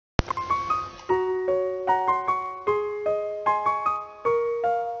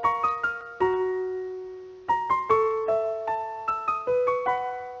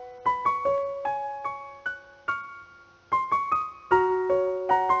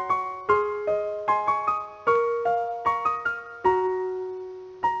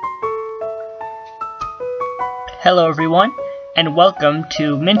Hello everyone, and welcome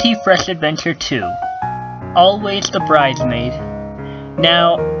to Minty Fresh Adventure 2, Always the Bridesmaid.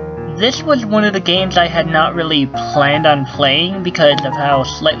 Now, this was one of the games I had not really planned on playing because of how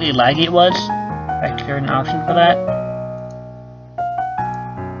slightly laggy it was. Is there an option for that?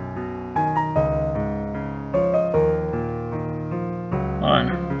 Hold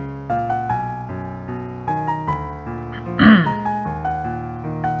on.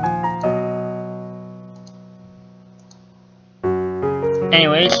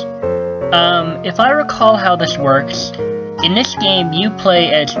 Anyways, if I recall how this works, in this game you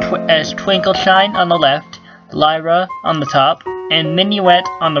play as Twinkleshine on the left, Lyra on the top, and Minuet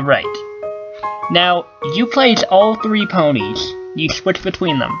on the right. Now, you play as all three ponies. You switch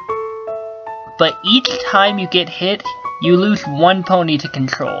between them. But each time you get hit, you lose one pony to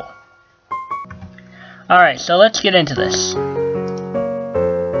control. Alright, so let's get into this.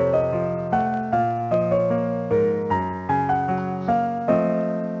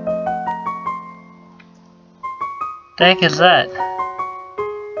 The heck is that?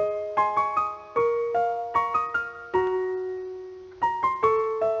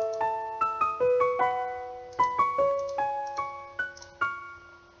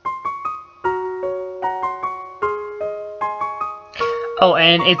 Oh,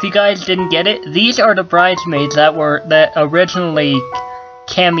 and if you guys didn't get it, these are the bridesmaids that originally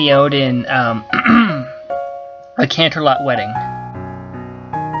cameoed in A Canterlot Wedding.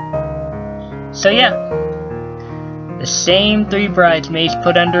 So yeah. The same three bridesmaids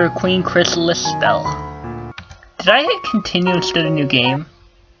put under a Queen Chrysalis spell. Did I hit continue instead of new game?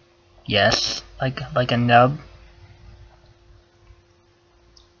 Yes, like a nub.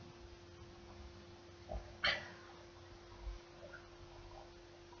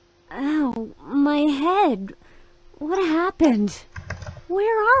 Ow, my head. What happened?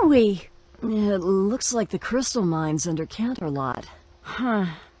 Where are we? It looks like the crystal mines under Canterlot. Huh.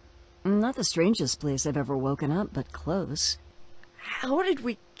 Not the strangest place I've ever woken up, but close. How did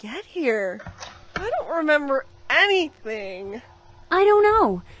we get here? I don't remember anything. I don't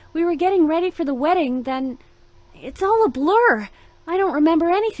know. We were getting ready for the wedding, then... It's all a blur. I don't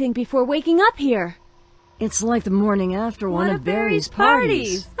remember anything before waking up here. It's like the morning after one of Barry's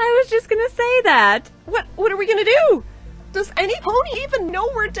parties. I was just gonna say that. What are we gonna do? Does any pony even know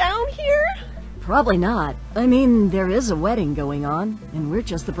we're down here? Probably not. I mean, there is a wedding going on, and we're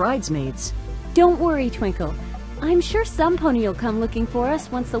just the bridesmaids. Don't worry, Twinkle. I'm sure some pony will come looking for us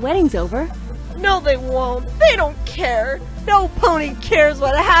once the wedding's over. No, they won't. They don't care. No pony cares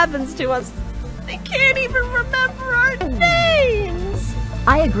what happens to us. They can't even remember our names.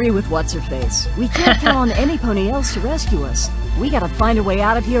 I agree with What's-Her-Face. We can't count on any pony else to rescue us. We gotta find a way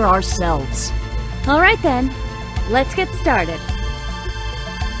out of here ourselves. All right then. Let's get started.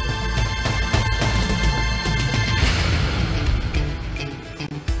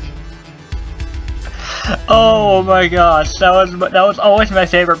 Oh my gosh, that was always my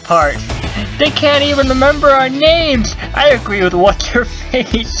favorite part. They can't even remember our names! I agree with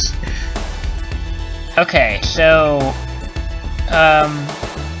What's-Her-Face. Okay, so...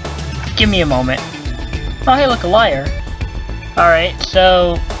 give me a moment. Oh hey, look, a liar. Alright,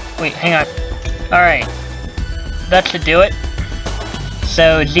 so... Wait, hang on. Alright. That should do it.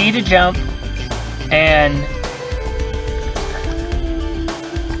 So, Z to jump, and...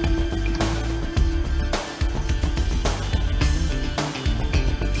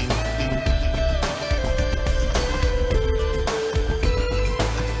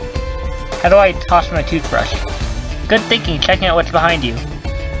 How do I toss my toothbrush? Good thinking, checking out what's behind you.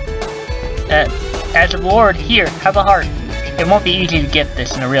 As a reward, here, have a heart. It won't be easy to get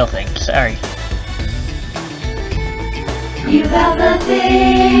this in a real thing, sorry. You got the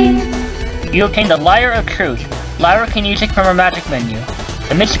thing! You obtained the Lyre of Truth. Lyra can use it from her magic menu.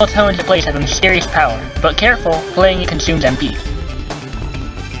 The mystical tones it plays have a mysterious power, but careful, playing it consumes MP.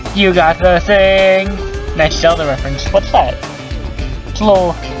 You got the thing! Nice Zelda reference. What's that? It's a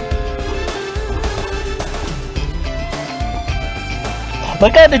little...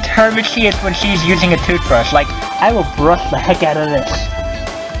 Look how determined she is when she's using a toothbrush, like, I will brush the heck out of this.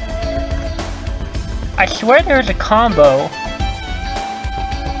 I swear there's a combo.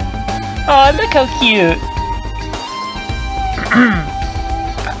 Aw, look how cute.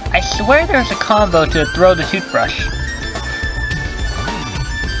 I swear there's a combo to throw the toothbrush.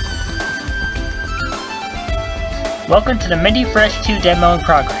 Welcome to the Minty Fresh 2 demo in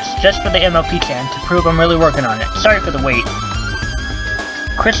progress, just for the MLP chan to prove I'm really working on it. Sorry for the wait.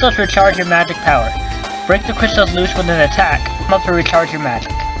 Crystals recharge your magic power. Break the crystals loose with an attack. Come up to recharge your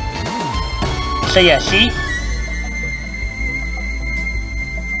magic. So yeah, see?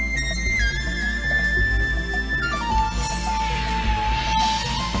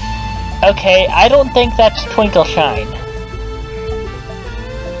 Okay, I don't think that's Twinkle Shine.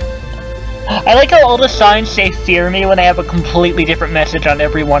 I like how all the signs say fear me when they have a completely different message on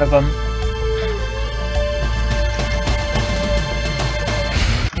every one of them.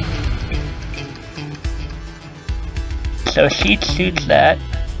 So she shoots that.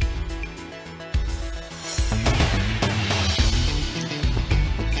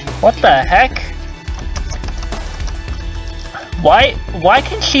 What the heck? Why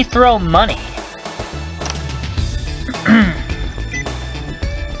can she throw money?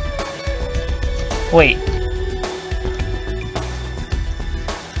 Wait.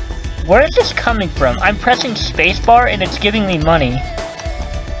 Where is this coming from? I'm pressing spacebar and it's giving me money.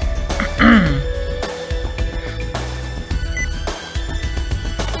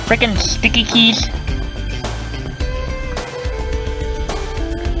 Frickin' sticky keys.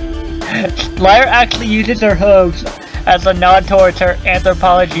 Lyra actually uses her hooves as a nod towards her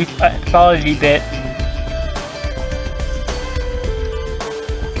anthropology bit.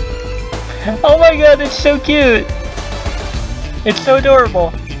 Oh my god, it's so cute! It's so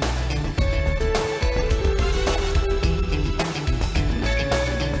adorable.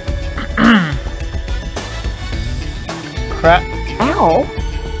 Crap. Ow!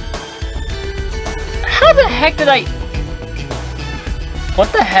 How the heck did I...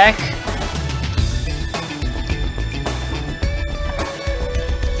 What the heck?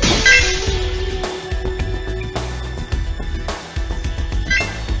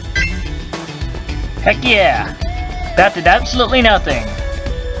 Heck yeah! That did absolutely nothing.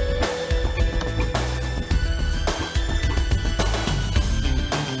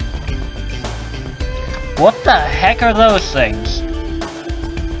 What the heck are those things?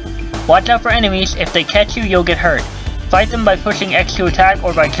 Watch out for enemies. If they catch you, you'll get hurt. Fight them by pushing X to attack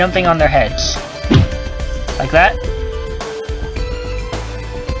or by jumping on their heads. Like that.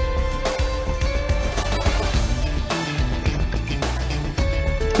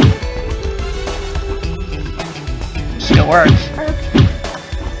 Still works.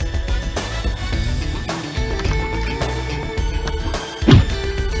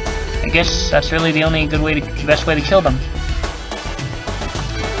 I guess that's really the only good way to, the best way to kill them.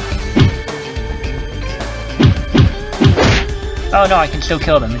 Oh no, I can still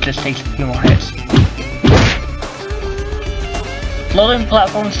kill them, it just takes a few more hits. Floating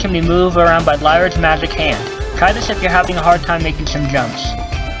platforms can be moved around by Lyra's magic hand. Try this if you're having a hard time making some jumps.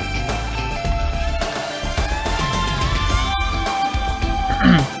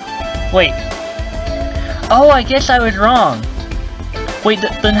 Wait. Oh, I guess I was wrong. Wait,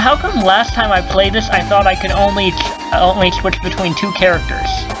 then how come last time I played this I thought I could only switch between two characters?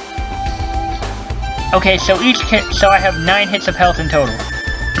 Okay, so so I have 9 hits of health in total.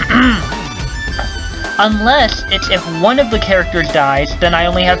 Unless it's if one of the characters dies, then I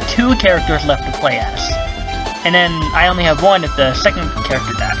only have 2 characters left to play as. And then I only have 1 if the second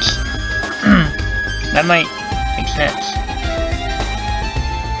character dies. That might make sense.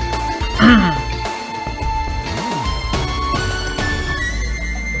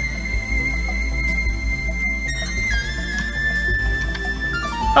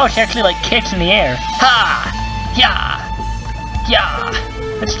 Oh, she actually like kicks in the air. Ha! Yeah! Yeah!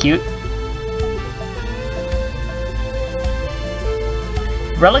 That's cute.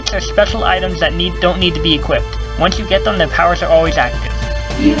 Relics are special items that don't need to be equipped. Once you get them, their powers are always active.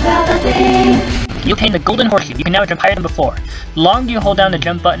 You got the thing. You obtained the golden horseshoe. You can now jump higher than before. The longer you hold down the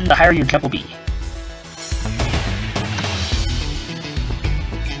jump button, the higher your jump will be.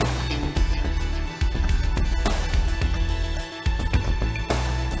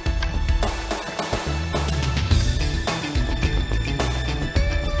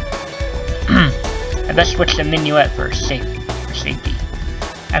 I best switch to minuet for safety.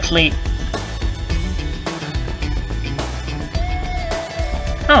 Actually...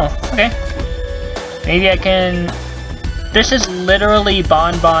 Oh, okay. Maybe I can... This is literally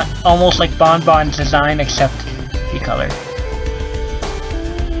Bonbon, almost like Bonbon's design, except the color.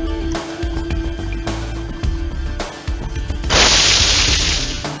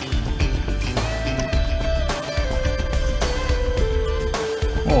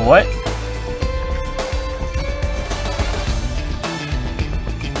 Whoa, what?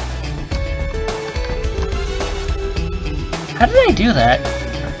 How did I do that?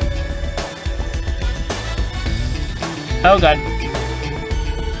 Oh god.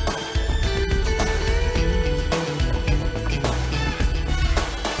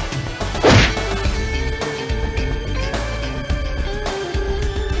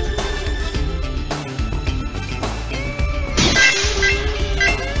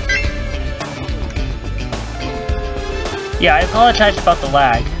 Yeah, I apologize about the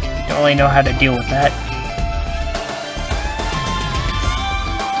lag. don't really know how to deal with that.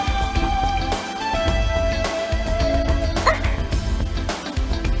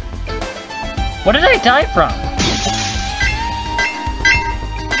 What did I die from?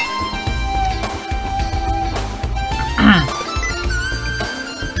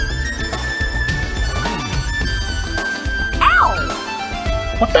 Ow!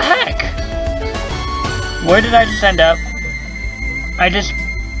 What the heck? Where did I just end up? I just...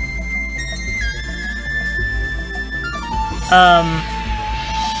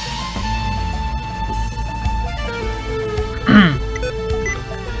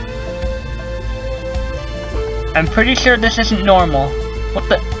 I'm pretty sure this isn't normal. What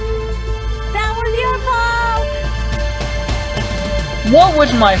the... That was your fault! What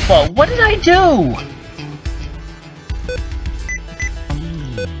was my fault? What did I do?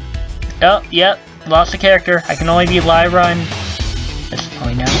 Oh, yep. Lost a character. I can only be Lyra and... this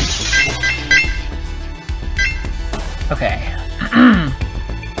point now. Okay.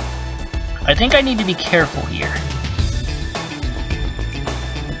 I think I need to be careful here.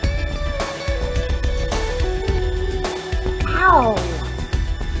 Ow!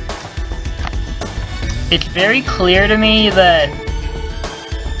 It's very clear to me that...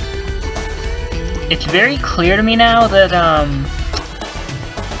 It's very clear to me now that,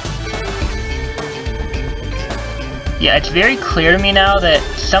 yeah, it's very clear to me now that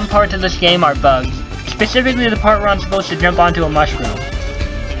some parts of this game are bugs. Specifically the part where I'm supposed to jump onto a mushroom.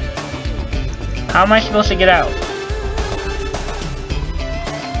 How am I supposed to get out?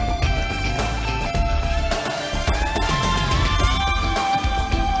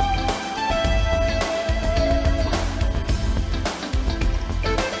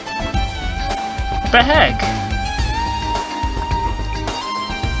 What the heck?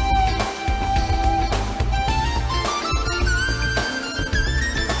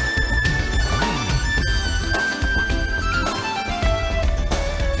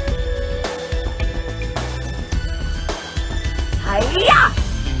 Hiya!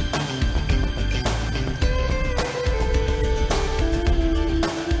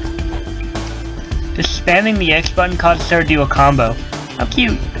 Just spamming the X button causes her to do a combo. How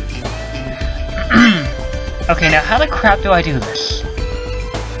cute. Okay, now how the crap do I do this?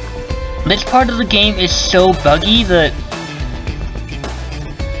 This part of the game is so buggy that...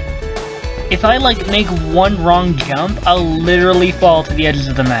 if I, like, make one wrong jump, I'll literally fall to the edges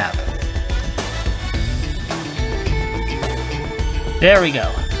of the map. There we go.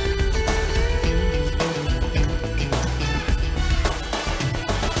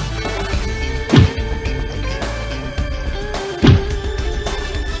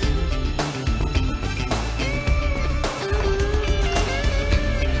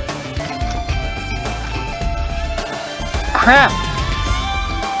 Crap!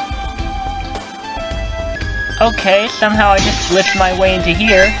 Okay, somehow I just glitched my way into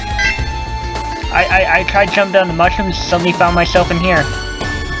here. I tried to jump down the mushrooms, suddenly found myself in here.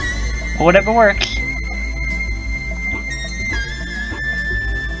 But whatever works.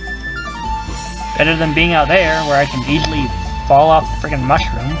 Better than being out there, where I can easily fall off the friggin'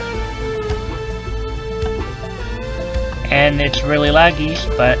 mushroom. And it's really laggy,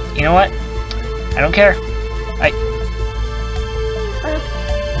 but you know what? I don't care.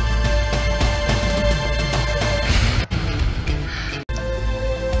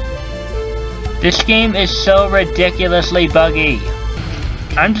 This game is so ridiculously buggy.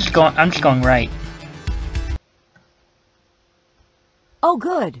 I'm just going right. Oh,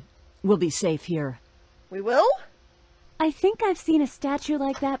 good. We'll be safe here. We will? I think I've seen a statue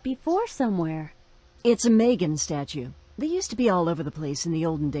like that before somewhere. It's a Megan statue. They used to be all over the place in the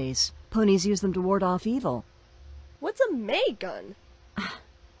olden days. Ponies used them to ward off evil. What's a May gun?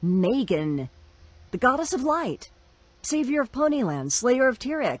 Megan, the goddess of light. Savior of Ponyland, Slayer of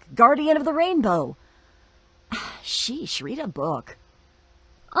Tyrek, Guardian of the Rainbow. Sheesh, read a book.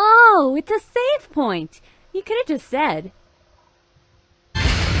 Oh, it's a save point. You could have just said.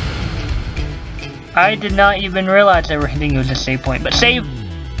 I did not even realize everything was a save point, but save!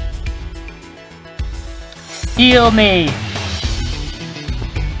 Heal me!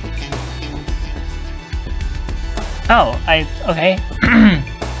 Oh, okay.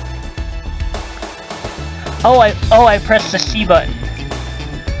 Oh, I pressed the C button.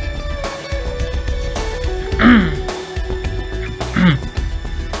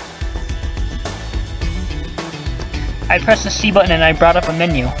 I pressed the C button and I brought up a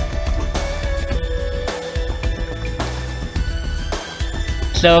menu.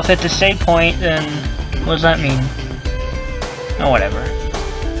 So if it's a save point, then what does that mean? Oh, whatever.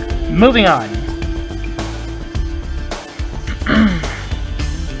 Moving on.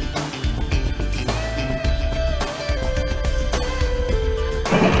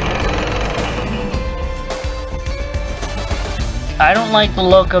 I don't like the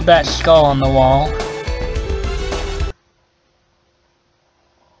look of that skull on the wall.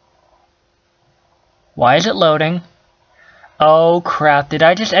 Why is it loading? Oh crap, did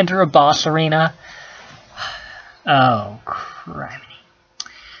I just enter a boss arena? Oh crap.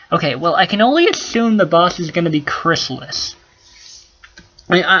 Okay, well I can only assume the boss is gonna be Chrysalis.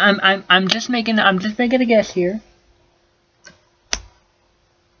 I'm just making a guess here.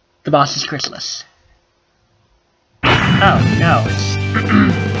 The boss is Chrysalis. Oh, no, it's...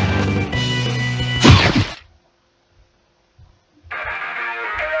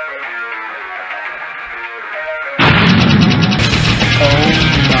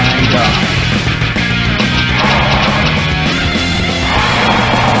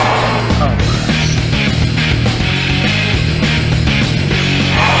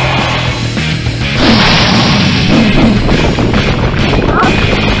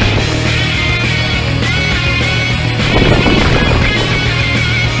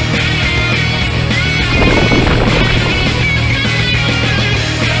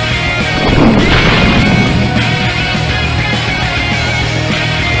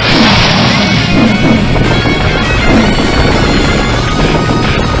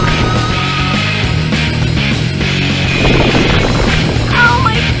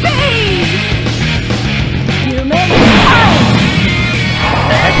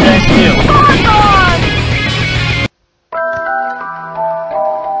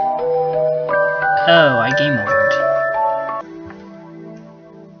 Oh, I game overed.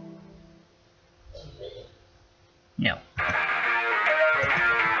 No.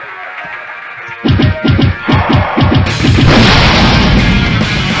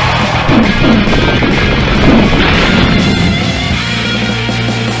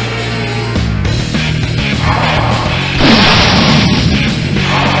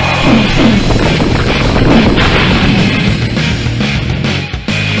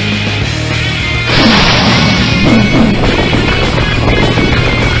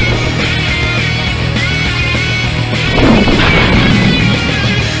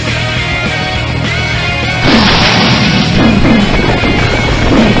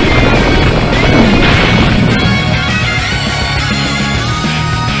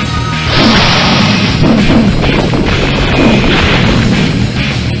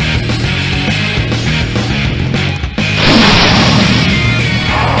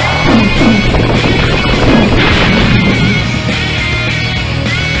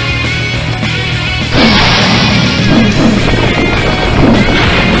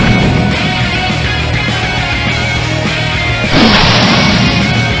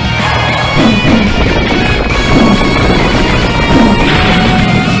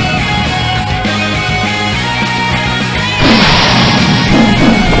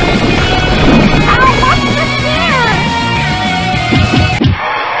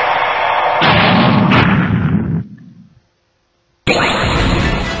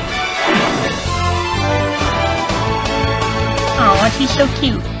 He's so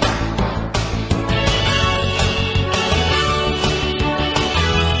cute.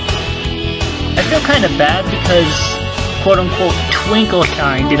 I feel kind of bad because, quote-unquote,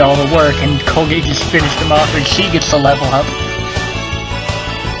 Twinkleshine did all the work and Colgate just finished him off and she gets to level up.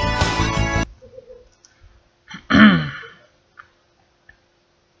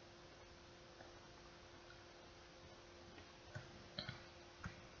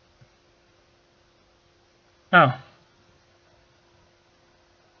 Oh.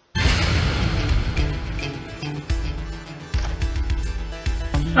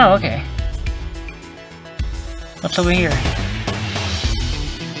 Oh, okay. What's over here?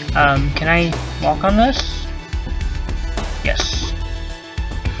 Can I walk on this? Yes.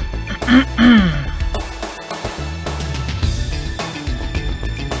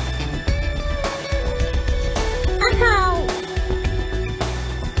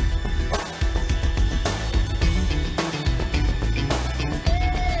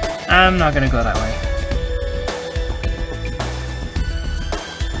 I'm not gonna go that way.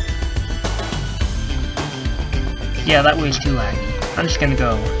 Yeah, that way's too laggy. I'm just gonna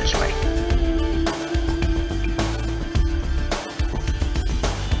go this way.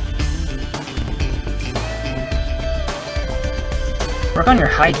 Work on your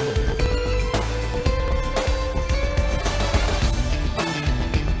hygiene.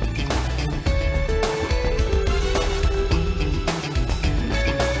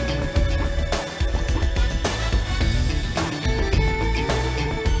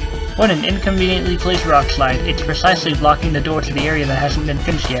 What an inconveniently placed rock slide. It's precisely blocking the door to the area that hasn't been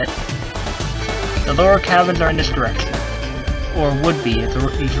finished yet. The lower cabins are in this direction. Or would be if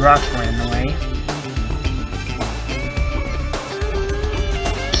these rocks weren't in the way.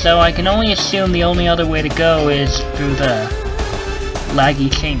 so I can only assume the only other way to go is through the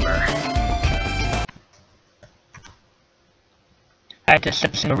laggy chamber. I had to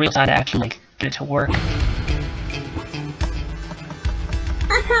set this in real time to actually get it to work.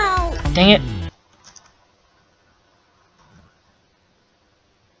 Ow! Dang it!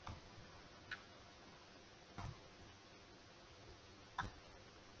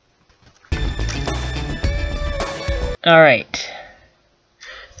 Alright.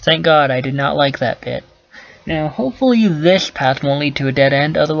 Thank God I did not like that bit. Now, hopefully this path won't lead to a dead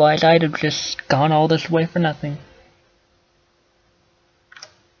end, otherwise I'd have just gone all this way for nothing.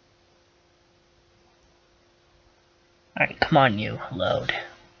 Alright, come on you, load.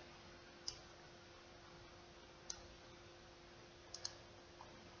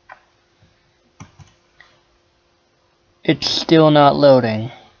 It's still not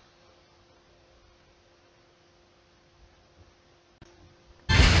loading.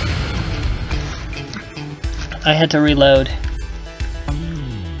 I had to reload.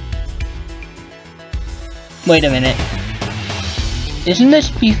 Wait a minute. Isn't this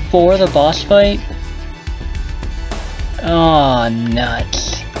before the boss fight? Aw,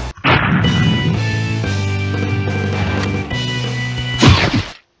 nuts.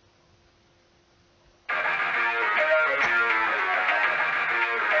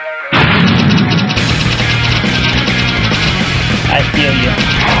 I feel you.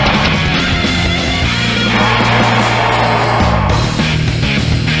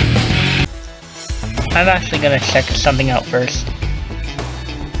 I'm actually gonna check something out first.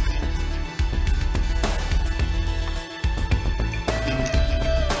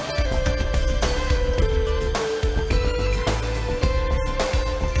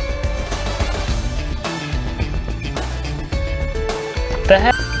 The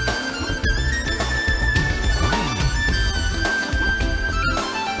heck?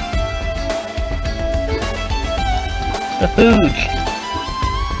 The food!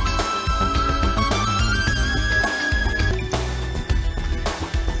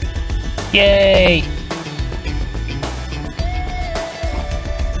 Yay!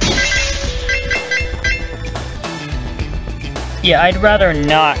 Yeah, I'd rather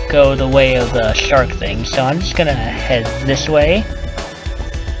not go the way of the shark thing, so I'm just gonna head this way.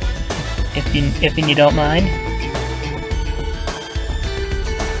 If you don't mind.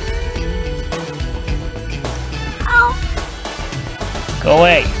 Ow! Go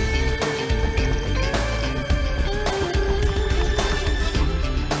away.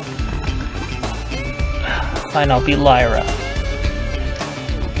 Fine, I'll be Lyra.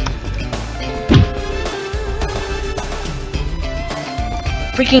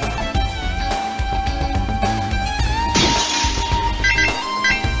 Freaking...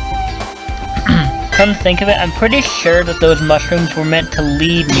 Come think of it, I'm pretty sure that those mushrooms were meant to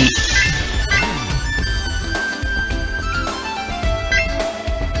lead me.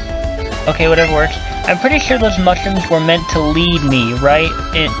 Okay, whatever works. I'm pretty sure those mushrooms were meant to lead me right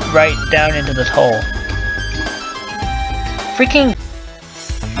down into this hole. Freaking...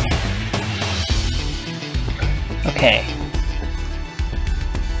 Okay.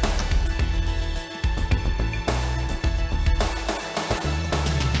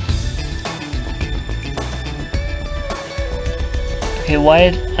 Okay,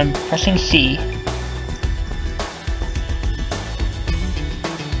 I'm pressing C.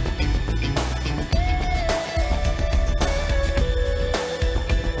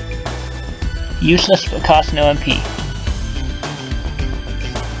 Useless but costs no MP.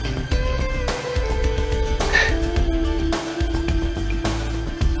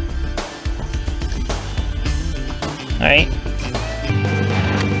 Alright.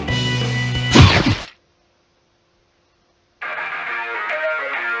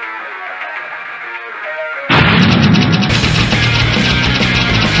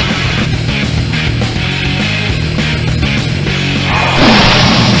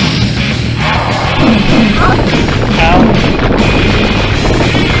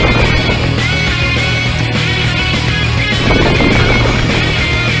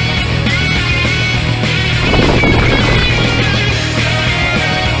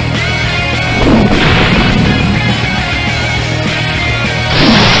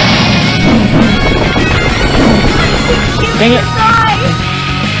 Dang it!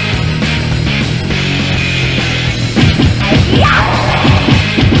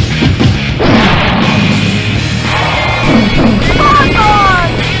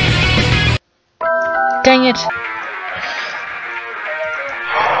 Dang it!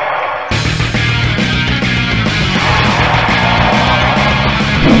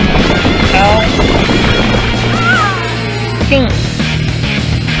 Ow! Dang.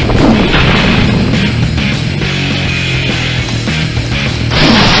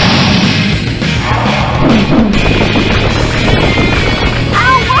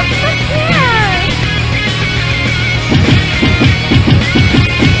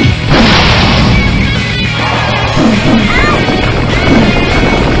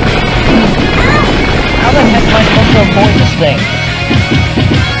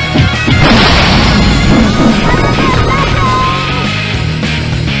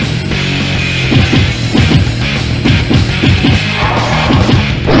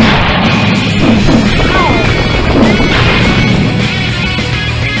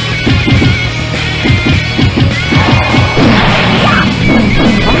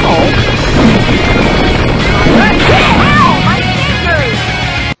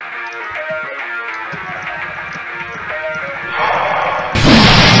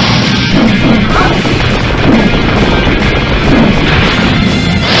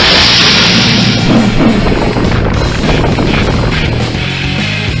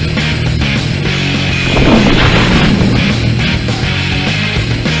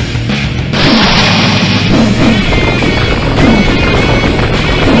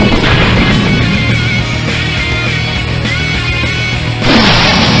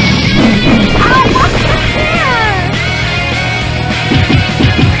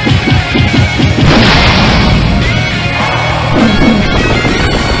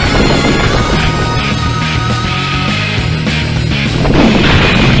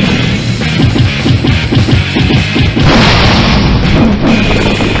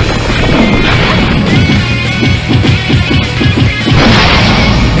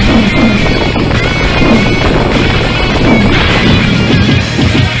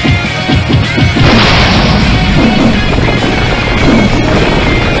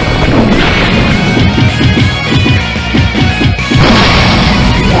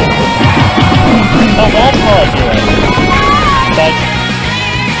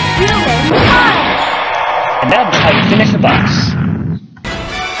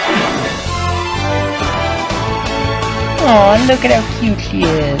 Aw, look at how cute she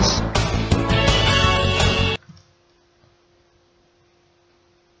is.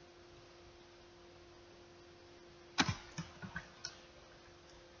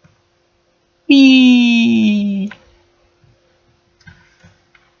 Whee!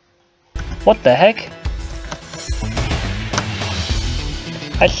 What the heck?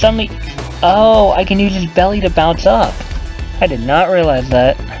 I suddenly... Oh, I can use his belly to bounce up. I did not realize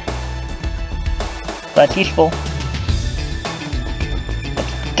that. That's useful.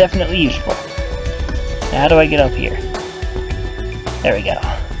 That's definitely useful. Now how do I get up here? There we go.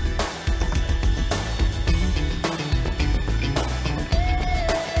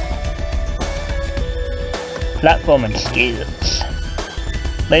 Platforming skills.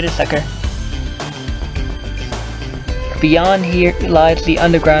 Later, sucker. Beyond here lies the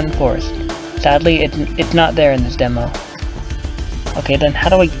underground forest. Sadly, it's not there in this demo. Okay, then how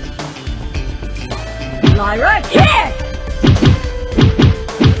do I... Lyra, kick!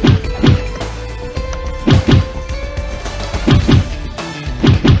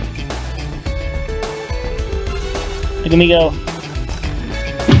 Look at me go.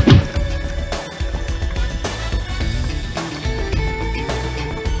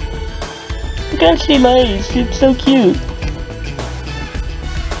 Look how she lays. She's so cute.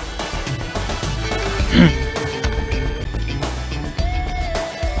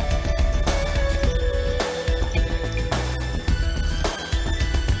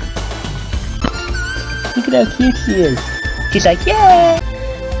 Look at how cute she is. She's like, yeah!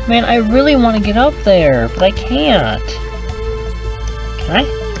 Man, I really want to get up there, but I can't. Can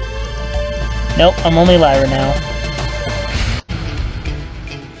I? Nope, I'm only Lyra now.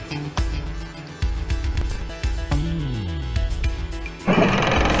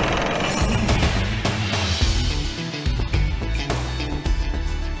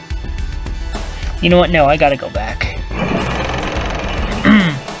 You know what? No, I gotta go back.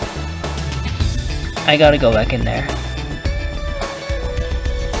 I gotta go back in there.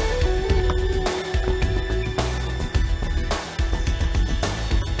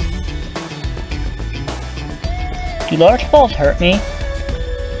 Do large balls hurt me?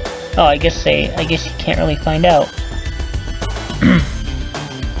 Oh, I guess you can't really find out.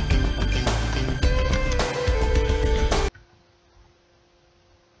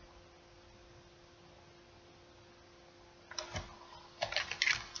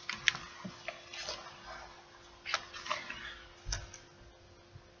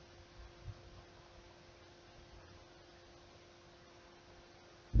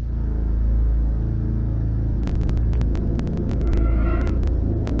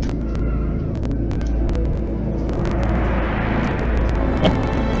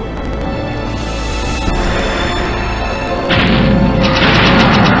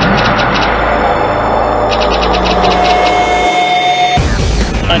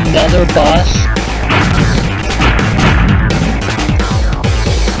 Another boss?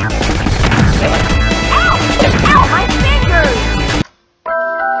 Ow, my fingers!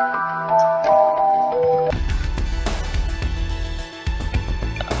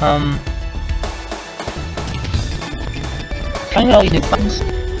 Trying out all these new buttons.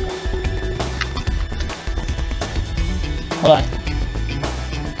 Hold on.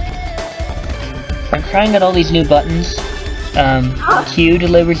 I'm trying out all these new buttons. Q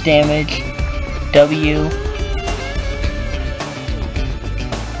delivers damage. W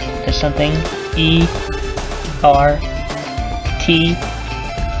does something. E, R, T.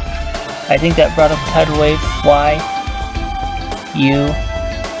 I think that brought up the tidal wave. Y, U,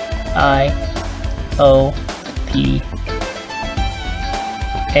 I, O, P,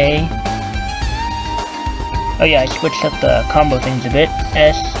 A. Oh yeah, I switched up the combo things a bit.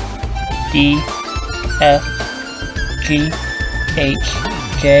 S, D, F, G, H,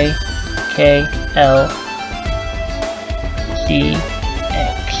 J, K, L, C,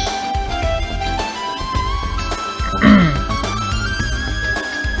 X.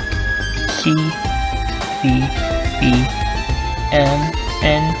 C, B, B, M,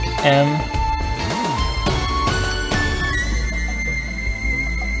 N, M.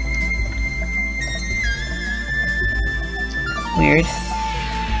 Weird.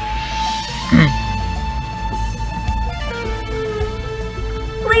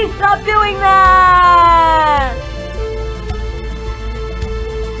 Please stop doing that!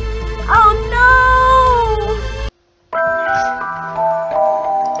 Oh no!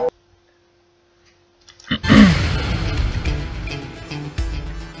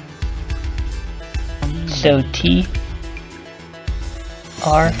 So T,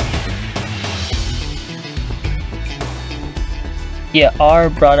 R. Yeah, R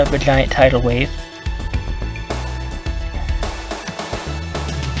brought up a giant tidal wave.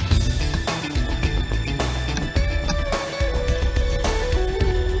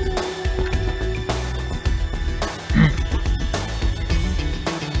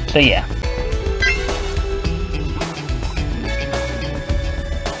 So yeah.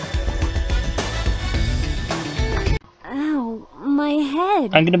 Ow, my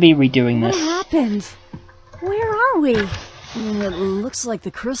head. I'm gonna be redoing What this. happened? Where are we? It looks like the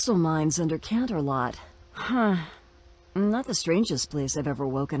crystal mines under Canterlot. Huh. Not the strangest place I've ever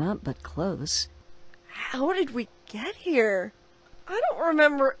woken up, but close. How did we get here? I don't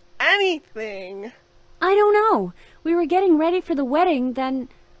remember anything. I don't know. We were getting ready for the wedding, then...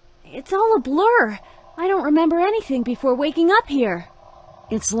 It's all a blur. I don't remember anything before waking up here.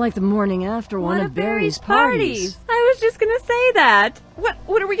 It's like the morning after one of Barry's parties. I was just gonna say that.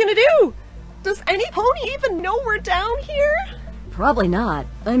 What are we gonna do? Does any pony even know we're down here? Probably not.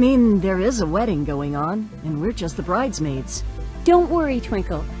 I mean, there is a wedding going on, and we're just the bridesmaids. Don't worry,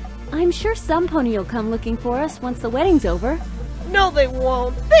 Twinkle. I'm sure some pony will come looking for us once the wedding's over. No, they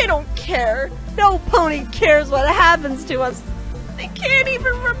won't. They don't care. No pony cares what happens to us. They can't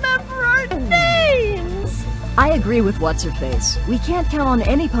even remember our names. I agree with What's-Her-Face. We can't count on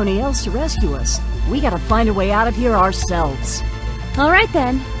any pony else to rescue us. We gotta find a way out of here ourselves. All right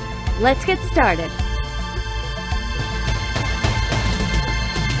then. Let's get started.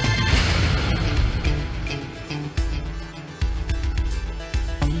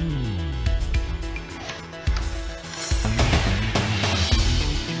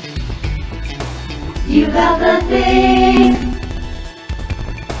 You got the thing.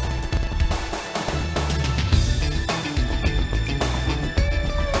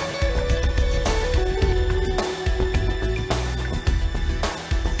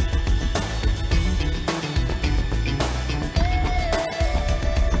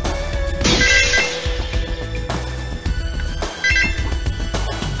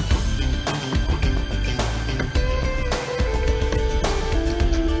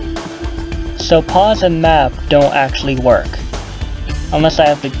 So pause and map don't actually work. Unless I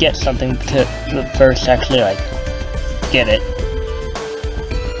have to get something to first actually, like, get it.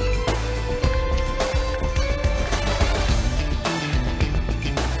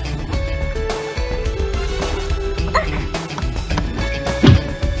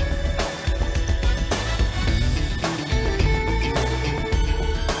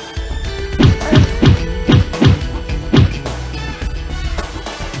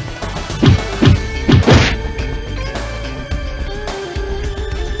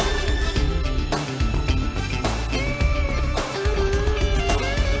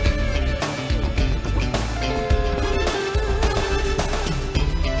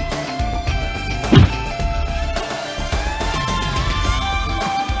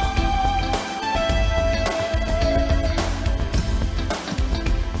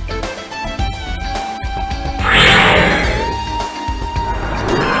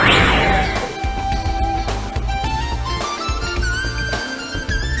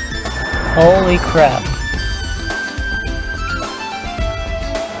 Holy crap.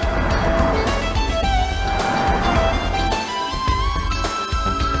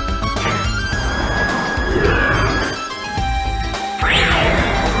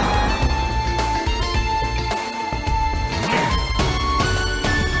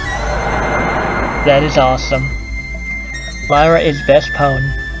 That is awesome. Lyra is best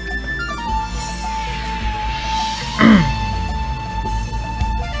pwn.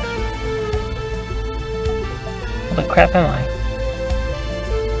 What the crap am I?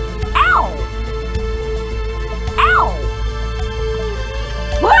 Ow! Ow!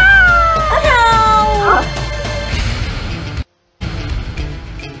 Ow!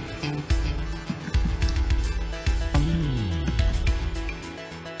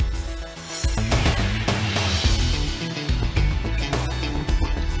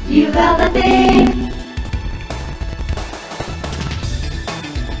 You got the thing.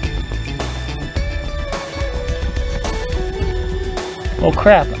 Oh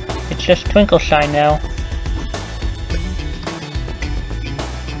crap, it's just Twinkle Shine now.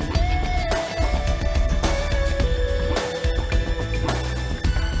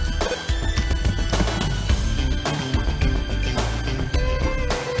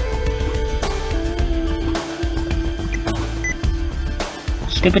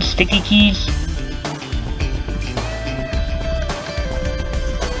 Stupid sticky keys.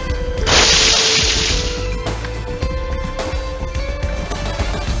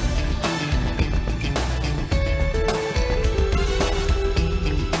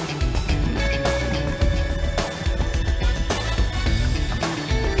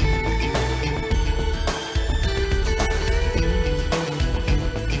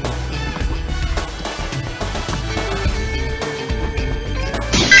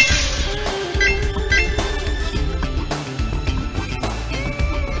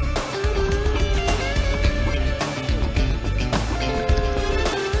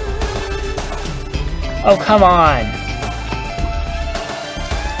 Oh, come on.